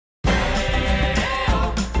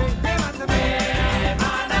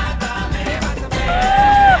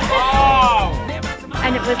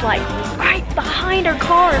was like right behind our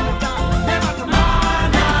car.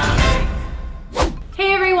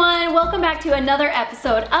 Hey everyone, welcome back to another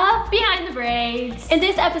episode of Behind the Braids. In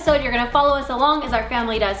this episode, you're gonna follow us along as our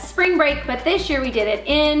family does spring break, but this year we did it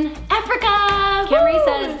in Africa. Camry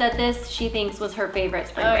says that this, she thinks, was her favorite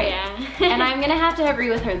spring break. Yeah. And I'm gonna have to agree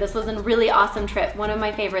with her. This was a really awesome trip, one of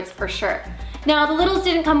my favorites for sure. Now, the littles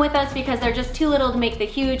didn't come with us because they're just too little to make the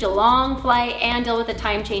huge, long flight and deal with the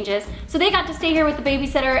time changes. So they got to stay here with the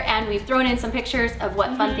babysitter, and we've thrown in some pictures of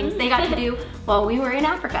what fun things they got to do while we were in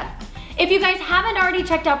Africa. If you guys haven't already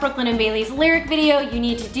checked out Brooklyn and Bailey's lyric video, you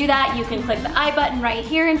need to do that. You can click the I button right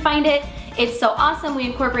here and find it. It's so awesome. We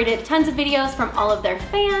incorporated tons of videos from all of their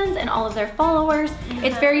fans and all of their followers.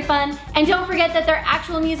 It's very fun. And don't forget that their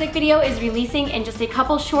actual music video is releasing in just a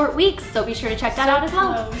couple short weeks, so be sure to check that out as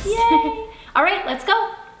well. Yay! All right, let's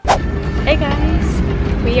go. Hey guys,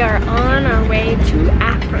 we are on our way to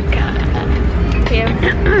Africa. We have,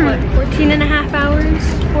 what, 14 and a half hours?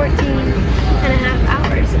 14 and a half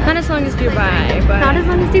hours. Not as long as Dubai, but... Not as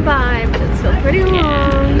long as Dubai, but it's still pretty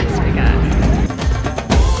long. Yeah, so we got...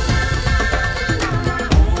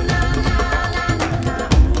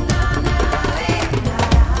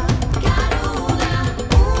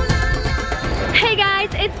 Hey guys,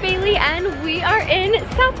 it's Bailey and we are in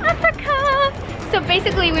South Africa. So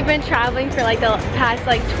basically we've been traveling for like the past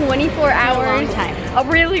like 24 hours. A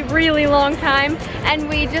really, really long time. And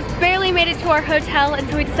we just barely made it to our hotel, and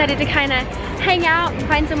so we decided to kind of hang out and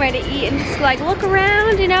find somewhere to eat and just like look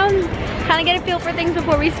around, you know, and kind of get a feel for things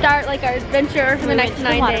before we start like our adventure for the next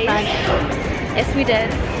 9 days. Yes, we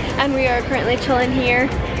did. And we are currently chilling here.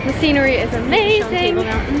 The scenery is amazing.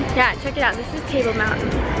 Yeah, check it out. This is Table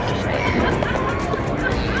Mountain.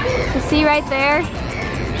 So see right there?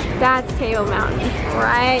 That's Table Mountain,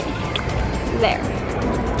 right there.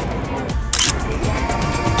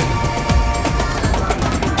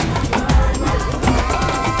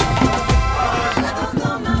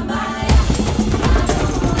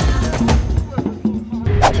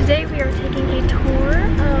 Today we are taking a tour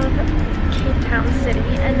of Cape Town City,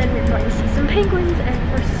 and then we're going to see some penguins,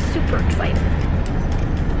 and we're super excited.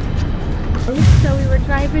 So we were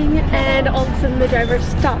driving, and all of a sudden the driver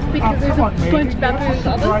stopped because there's a bunch of bathrooms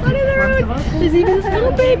on the side of the road. There's even this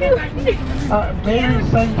little baby right there.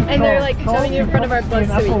 And they're like shoving in front of our bus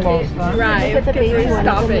so we can't drive because we're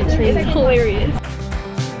stopping. It's hilarious.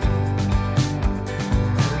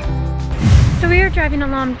 So we are driving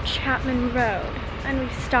along Chapman Road, and we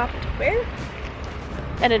stopped where?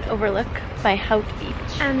 At an overlook by Hout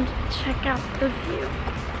Beach. And check out the view.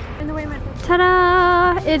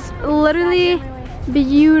 Ta-da! It's literally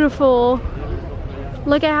beautiful.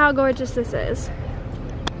 Look at how gorgeous this is.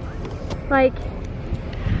 Like,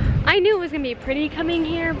 I knew it was gonna be pretty coming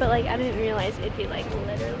here, but like I didn't realize it'd be like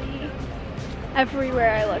literally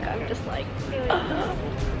everywhere I look. I'm just like,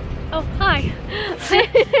 oh, hi.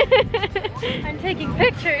 I'm taking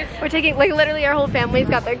pictures. We're taking, like, literally our whole family's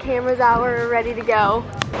got their cameras out. We're ready to go.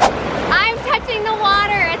 I'm touching the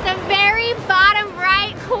water at the very bottom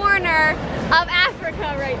right corner of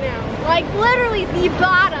Africa right now. Like, literally the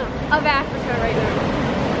bottom of Africa right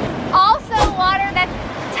now. Also water that's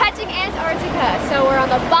touching Antarctica. So we're on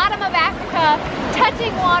the bottom of Africa,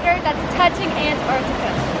 touching water that's touching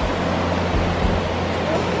Antarctica.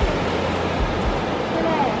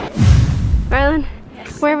 Rylan,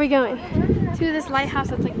 yes. Where are we going? To this lighthouse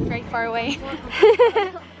that's like very far away.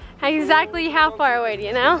 Exactly how far away, do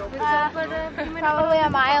you know? Probably a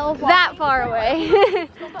mile. That far away.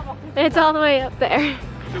 It's all the way up there.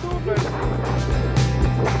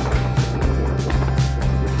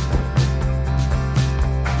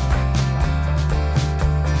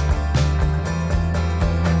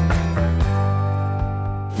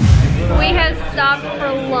 We have stopped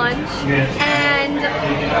for lunch, and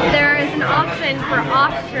there is an option for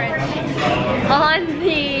ostrich on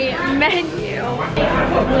the menu.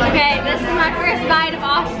 Okay, this is my first bite of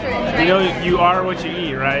ostrich. Right? You know you are what you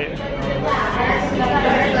eat, right? It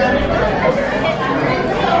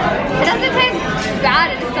doesn't taste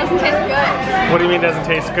bad, it just doesn't taste good. What do you mean it doesn't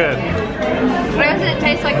taste good? It doesn't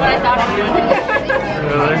taste like what I thought it would.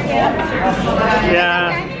 Really?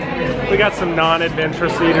 Yeah. We got some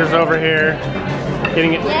non-adventurous eaters over here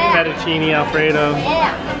getting fettuccine Alfredo.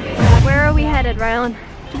 Yeah. Where are we headed, Rylan?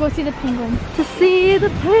 To go see the penguins. To see the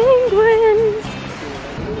penguins.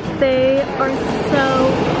 They are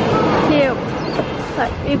so cute.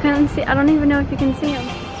 But you can see, I don't even know if you can see them.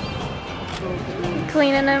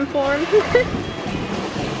 Clean and informed.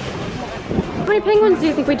 many penguins do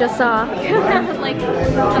you think we just saw? Like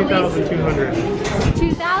at least 2,200.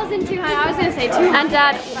 2,200. I was gonna say 200. And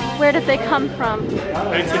Dad, where did they come from?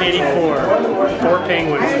 1984. 4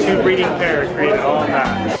 penguins, 2 breeding pairs created all of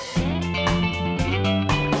that.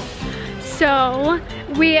 So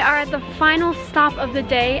we are at the final stop of the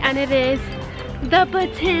day, and it is the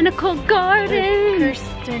Botanical Garden.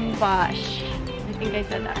 Kirsten Bosch. I think I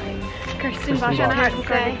said that right. Kirsten Bosch, I don't know how to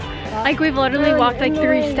say. Like we've literally walked like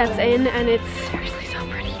 3 steps in, and it's seriously so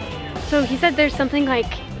pretty. So he said there's something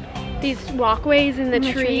like these walkways in the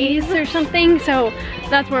trees or something, so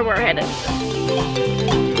that's where we're headed.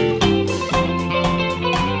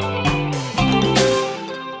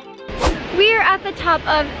 We are at the top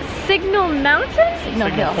of Signal Mountain?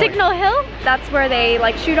 Signal Hill. That's where they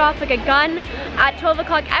like shoot off like a gun at 12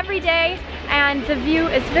 o'clock every day, and the view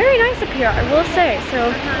is very nice up here, I will say. So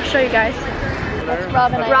I'll show you guys.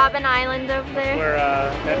 Robben Island over there.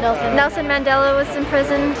 Where Nelson Mandela was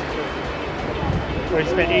imprisoned. Where he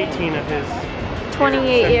spent 18 of his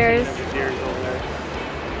 28 years. years over there.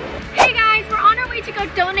 Hey guys, we're on our way to go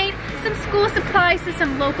donate some school supplies to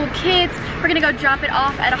some local kids. We're gonna go drop it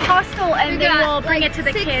off at a hostel, and they will bring it to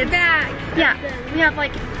the kids. Yeah, we have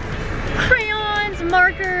like crayons,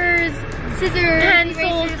 markers, scissors,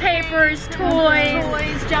 pencils, papers, toys,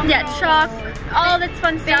 chalk, all this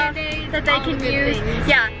fun stuff that they can use.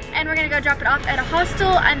 Yeah, and we're gonna go drop it off at a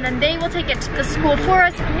hostel, and then they will take it to the school for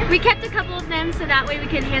us. We kept a couple of them so that way we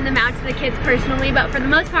can hand them out to the kids personally, but for the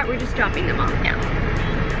most part we're just dropping them off now.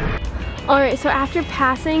 Alright, so after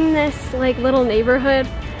passing this like little neighborhood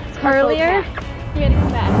earlier, we had to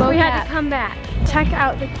come back. We had to come back. Check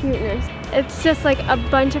out the cuteness. It's just like a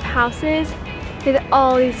bunch of houses with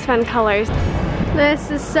all these fun colors. This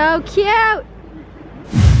is so cute!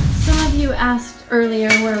 Some of you asked earlier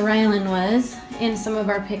where Rylan was in some of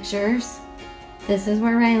our pictures. This is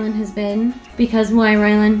where Rylan has been. Because why,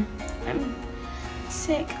 Rylan? I'm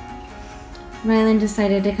sick. Rylan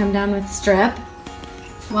decided to come down with strep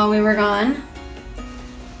while we were gone.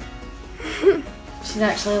 She's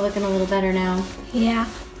actually looking a little better now. Yeah.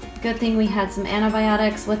 Good thing we had some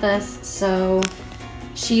antibiotics with us, so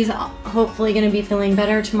she's hopefully gonna be feeling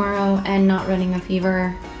better tomorrow and not running a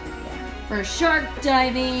fever. For shark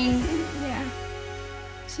diving. Yeah.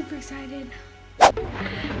 Super excited.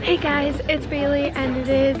 Hey guys, it's Bailey, and it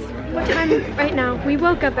is, what time right now? We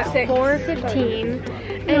woke up at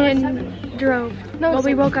 4:15 and drove. Well,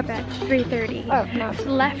 we woke up at 3:30.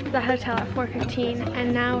 Left the hotel at 4:15,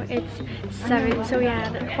 and now it's 7, so we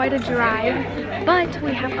had quite a drive. But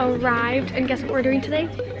we have arrived, and guess what we're doing today?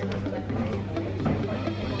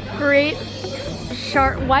 Great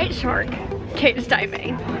white shark cage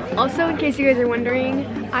diving. Also, in case you guys are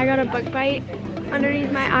wondering, I got a bug bite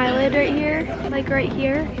underneath my eyelid right here, like right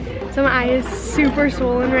here. So my eye is super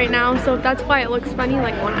swollen right now, so that's why it looks funny,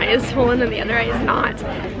 like one eye is swollen and the other eye is not.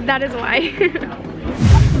 That is why.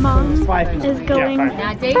 Mom is going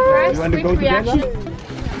first. Which reaction?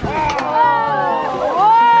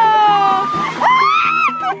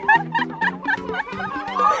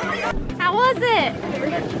 How was it?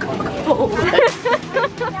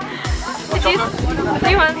 Do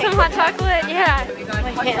you want some hot chocolate? Yeah.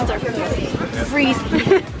 My hands are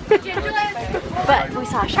freezing. But we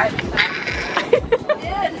saw a shark.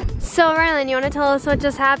 So Rylan, you want to tell us what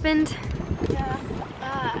just happened? Yeah.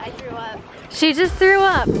 I threw up. She just threw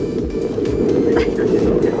up.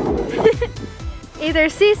 Either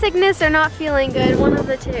seasickness or not feeling good, one of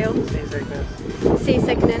the two. Seasickness.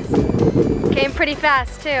 Seasickness. Came pretty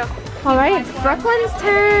fast too. All right, Brooklyn's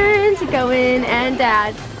turn to go in, and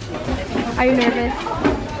Dad's. Are you nervous?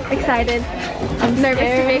 Excited? I'm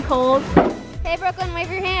nervous to be cold. Hey Brooklyn, wave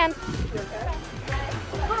your hand.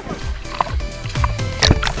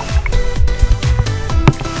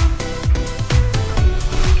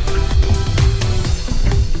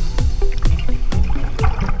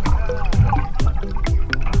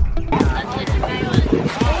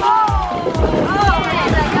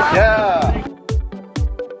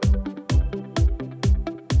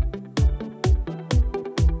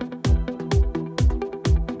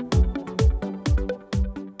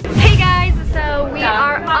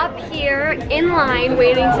 In line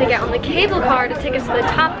waiting to get on the cable car to take us to the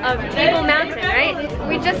top of Table Mountain, right?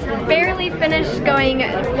 We just barely finished going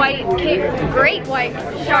great white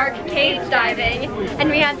shark cage diving, and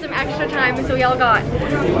we had some extra time, so we all got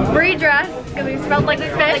redressed because we smelled like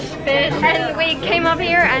fish, and we came up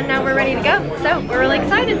here and now we're ready to go. So we're really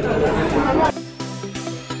excited.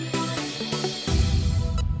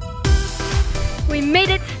 We made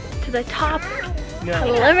it to the top. No.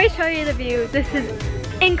 Let me show you the view. This is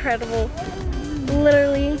incredible.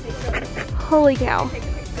 Literally, holy cow.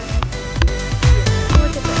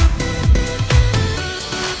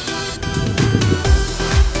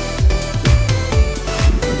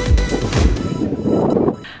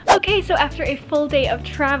 after a full day of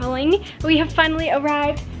traveling, we have finally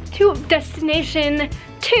arrived to destination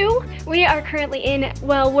 2. We are currently in,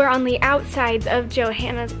 well, we're on the outsides of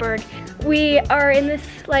Johannesburg. We are in this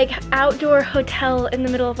like outdoor hotel in the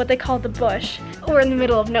middle of what they call the bush. We're in the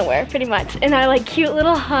middle of nowhere, pretty much, in our like cute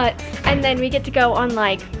little huts. And then we get to go on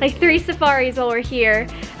like 3 safaris while we're here,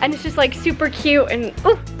 and it's just like super cute, and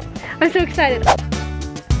oh, I'm so excited.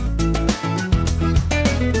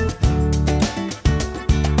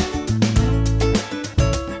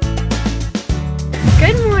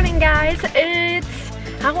 Good morning, guys. It's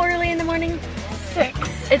how early in the morning?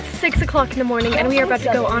 6. It's 6 o'clock in the morning, and we are about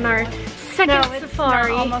to go on our second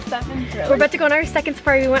safari. Almost 7. Really? We're about to go on our second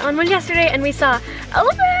safari. We went on one yesterday, and we saw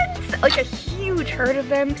elephants, like a huge herd of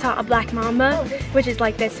them. Saw a black mamba, which is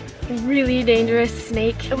like this really dangerous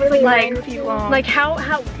snake. It was like 9 feet long. Like how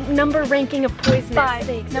number ranking of poisonous 5.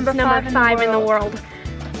 snakes? Number It's 5 in the world.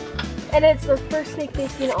 And it's the first snake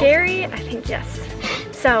they've seen. Scary? I think yes.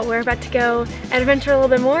 So we're about to go and adventure a little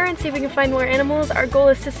bit more and see if we can find more animals. Our goal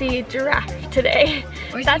is to see giraffe today.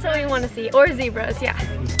 That's what we want to see. Or zebras, yeah.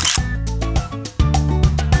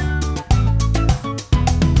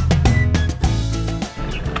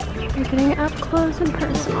 We're getting up close and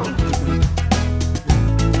personal.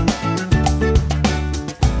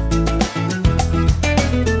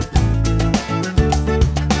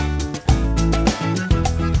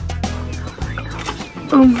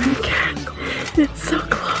 Oh my god, it's so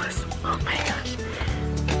close. Oh my gosh.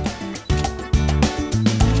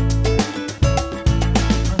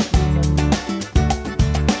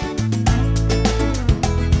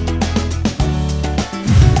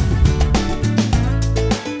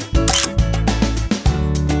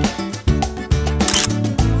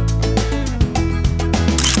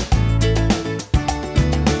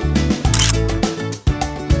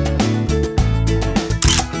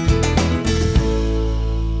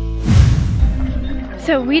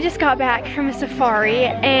 So we just got back from a safari,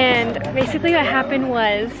 and basically what happened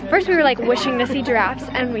was, first we were like wishing to see giraffes,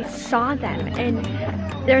 and we saw them, and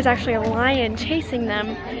there was actually a lion chasing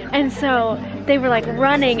them, and so they were like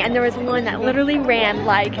running, and there was one that literally ran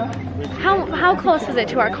like, how close was it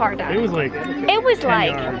to our car, Dad? It was like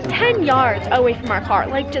 10 yards away from our car,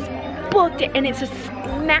 like just booked it, and it's just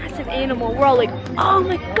massive animal. We're all like, oh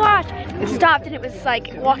my gosh. It stopped, and it was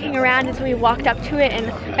like walking around, and so we walked up to it,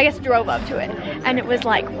 and I guess drove up to it, and it was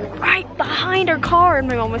like right behind our car, and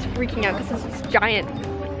my mom was freaking out because it's this giant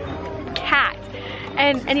cat.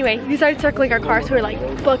 And anyway, he started circling our car, so we like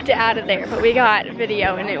booked it out of there, but we got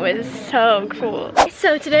video, and it was so cool.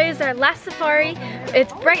 So today is our last safari.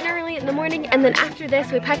 It's bright and early in the morning, and then after this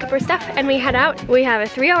we pack up our stuff and we head out. We have a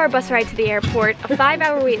 3-hour bus ride to the airport, a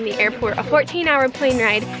 5-hour wait in the airport, a 14-hour plane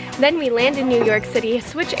ride, then we land in New York City,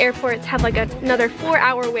 switch airports, have like another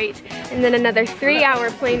 4-hour wait, and then another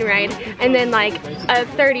 3-hour plane ride, and then like a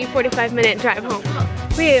 30-45 minute drive home.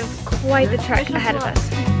 We have quite the trek ahead of us.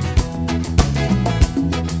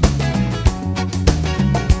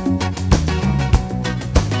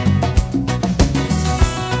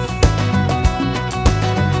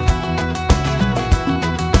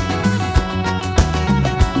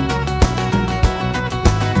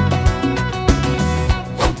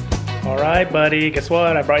 Alright buddy, guess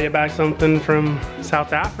what? I brought you back something from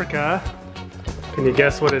South Africa. Can you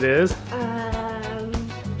guess what it is?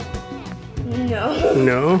 No.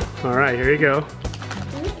 No? Alright, here you go.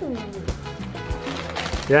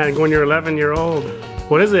 Yeah, and when you're 11-year-old.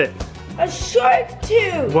 What is it? A shark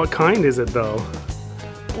tooth. What kind is it though?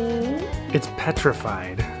 It's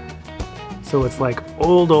petrified. So it's like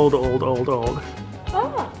old. Oh.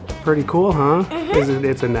 Pretty cool, huh?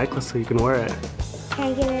 It's a necklace so you can wear it.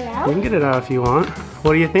 Can I get it out? You can get it out if you want.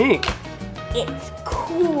 What do you think? It's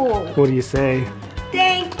cool. What do you say?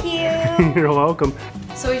 Thank you. You're welcome.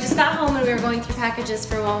 So we just got home and we were going through packages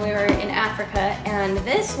for when we were in Africa, and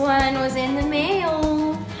this one was in the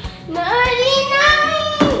mail. Nice!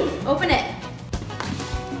 Open it.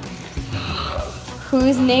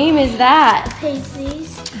 Whose name is that?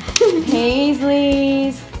 Paisley's.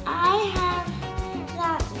 Paisley's. I have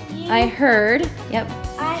that you. I heard. Yep.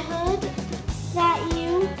 I heard that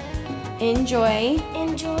you Enjoy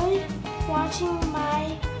enjoy watching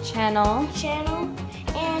my channel.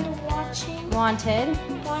 and wanted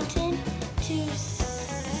to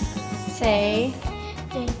Say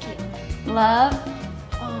thank you. love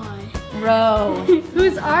row.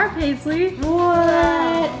 Who's our Paisley?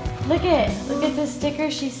 What? Look at the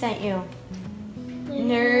sticker she sent you.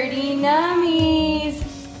 Nerdy nummies.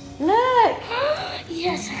 Look.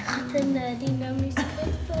 Yes, I got the nerdy nummies.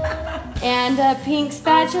 And a pink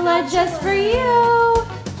spatula just for you.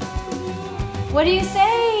 What do you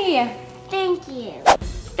say? Thank you.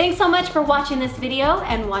 Thanks so much for watching this video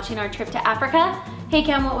and watching our trip to Africa. Hey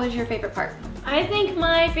Cam, what was your favorite part? I think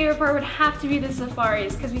my favorite part would have to be the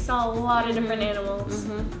safaris because we saw a lot of different animals.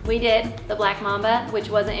 We did the black mamba, which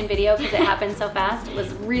wasn't in video because it happened so fast. It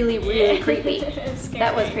was really, really creepy.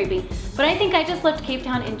 That was creepy. But I think I just loved Cape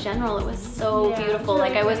Town in general. It was so beautiful.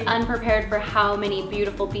 Like I was unprepared for how many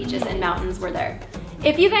beautiful beaches and mountains were there.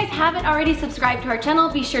 If you guys haven't already subscribed to our channel,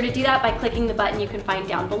 be sure to do that by clicking the button you can find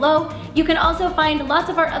down below. You can also find lots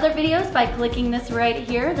of our other videos by clicking this right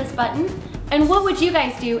here, this button. And what would you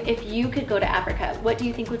guys do if you could go to Africa? What do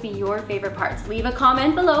you think would be your favorite parts? Leave a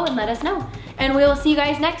comment below and let us know. And we will see you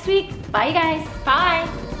guys next week. Bye, you guys.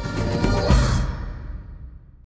 Bye.